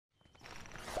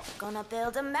Gonna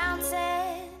build a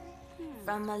mountain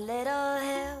from a little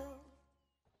hill.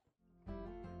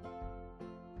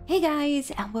 Hey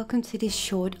guys, and welcome to this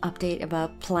short update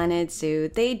about Planet Zoo.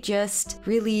 They just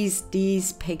released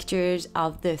these pictures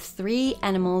of the 3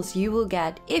 animals you will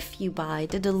get if you buy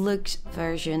the deluxe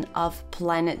version of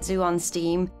Planet Zoo on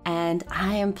Steam, and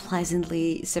I am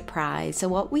pleasantly surprised. So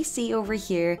what we see over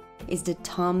here is the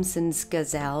Thomson's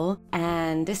Gazelle,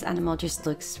 and this animal just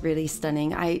looks really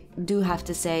stunning. I do have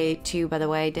to say too, by the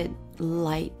way, that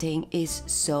lighting is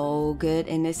so good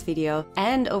in this video.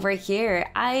 And over here,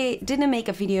 I didn't make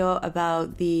a video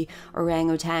about the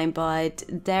orangutan, but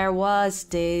there was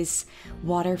this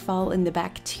waterfall in the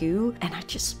back too, and I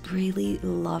just really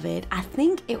love it. I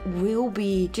think it will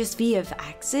be just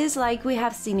VFXs like we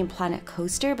have seen in Planet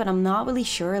Coaster, but I'm not really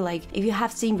sure. Like, if you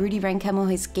have seen Rudy Rankemo,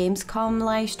 his Gamescom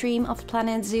live stream of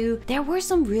Planet Zoo, there were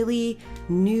some really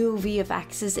new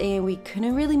VFXs and we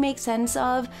couldn't really make sense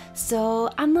of, so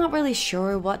I'm not really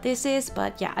sure what this is,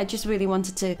 but yeah, I just really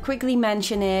wanted to quickly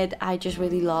mention it. I just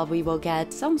really love we will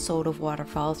get some sort of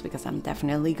waterfalls because I'm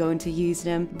definitely going to use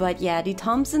them. But yeah, the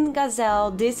Thomson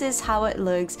Gazelle, this is how it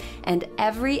looks, and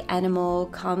every animal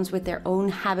comes with their own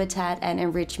habitat and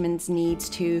enrichment needs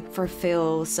to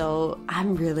fulfill, so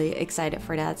I'm really excited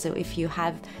for that. So if you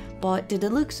have bought the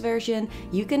deluxe version,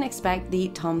 you can expect the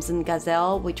Thomson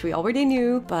Gazelle, which we already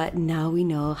knew, but now we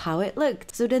know how it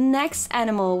looked. So the next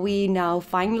animal we now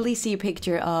finally see a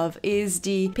picture of is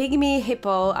the Pygmy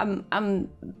Hippo. I'm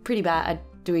pretty bad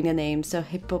at doing the name, so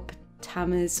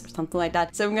Hippopotamus or something like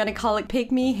that. So I'm gonna call it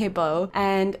Pygmy Hippo,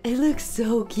 and it looks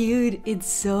so cute. It's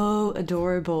so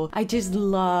adorable. I just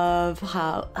love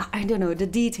how, I don't know, the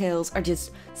details are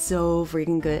just so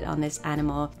freaking good on this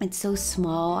animal. It's so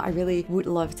small. I really would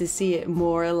love to see it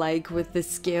more like with the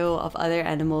scale of other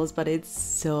animals, but it's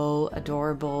so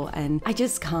adorable and I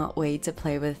just can't wait to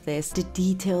play with this. The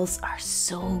details are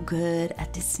so good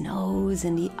at this nose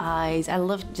and the eyes. I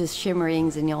love just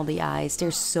shimmerings in all the eyes. They're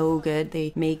so good.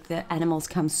 They make the animals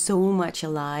come so much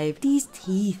alive. These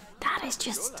teeth, that is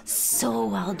just so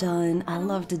well done. I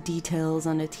love the details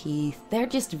on the teeth. They're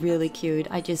just really cute.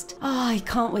 I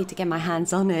can't wait to get my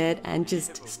hands on it and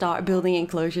just start building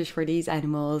enclosures for these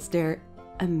animals. They're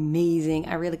amazing.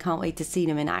 I really can't wait to see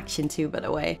them in action too, by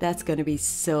the way. That's gonna be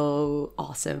so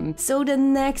awesome. So the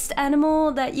next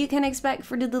animal that you can expect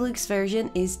for the deluxe version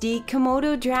is the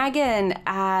Komodo dragon.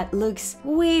 Looks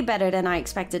way better than I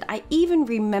expected. I even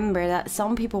remember that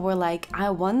some people were like,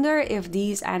 I wonder if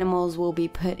these animals will be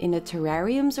put in the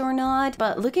terrariums or not,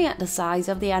 but looking at the size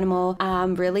of the animal,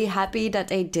 I'm really happy that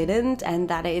they didn't, and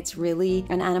that it's really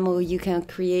an animal you can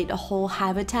create a whole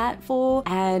habitat for.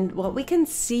 And what we can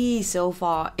see so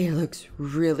far, it looks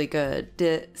really good.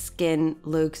 The skin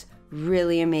looks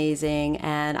really amazing,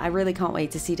 and I really can't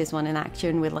wait to see this one in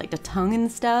action with like the tongue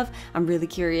and stuff. I'm really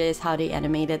curious how they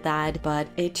animated that, but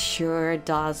it sure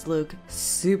does look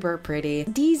super pretty.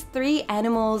 These 3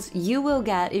 animals you will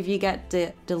get if you get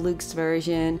the deluxe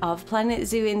version of Planet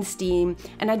Zoo in Steam,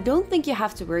 and I don't think you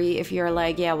have to worry if you're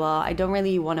like, yeah, well, I don't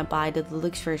really want to buy the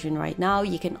deluxe version right now.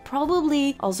 You can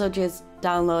probably also just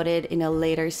download it in a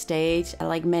later stage.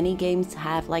 Like many games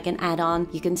have like an add-on,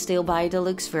 you can still buy a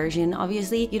deluxe version.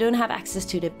 Obviously you don't have access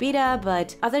to the beta,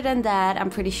 but other than that,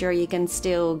 I'm pretty sure you can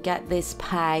still get this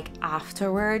pack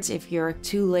afterwards if you're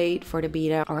too late for the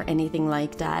beta or anything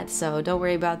like that, so don't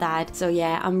worry about that. So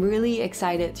yeah, I'm really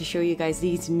excited to show you guys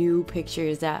these new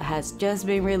pictures that has just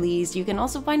been released. You can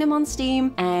also find them on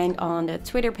Steam and on the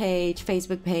Twitter page,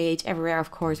 Facebook page, everywhere of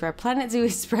course where Planet Zoo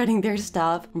is spreading their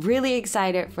stuff. Really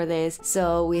excited for this.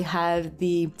 So we have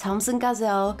the Thomson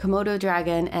Gazelle, Komodo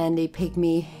dragon, and the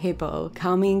Pygmy Hippo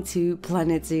coming to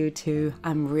Planet Zoo 2.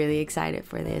 I'm really excited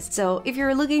for this. So if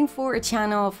you're looking for a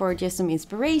channel for just some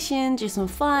inspiration, just some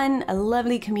fun, a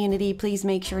lovely community, please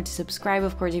make sure to subscribe,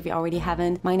 of course, if you already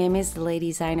haven't. My name is The Lady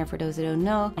Designer, for those who don't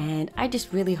know, and I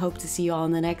just really hope to see you all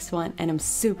in the next one, and I'm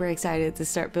super excited to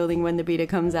start building when the beta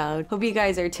comes out. Hope you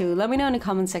guys are too. Let me know in the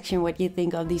comment section what you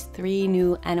think of these 3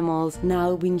 new animals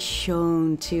now being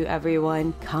shown to everyone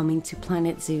coming to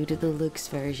Planet Zoo, the deluxe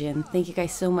version. Thank you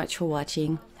guys so much for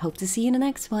watching. Hope to see you in the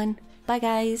next one. Bye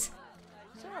guys.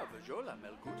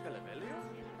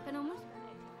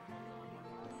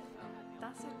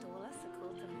 That's it.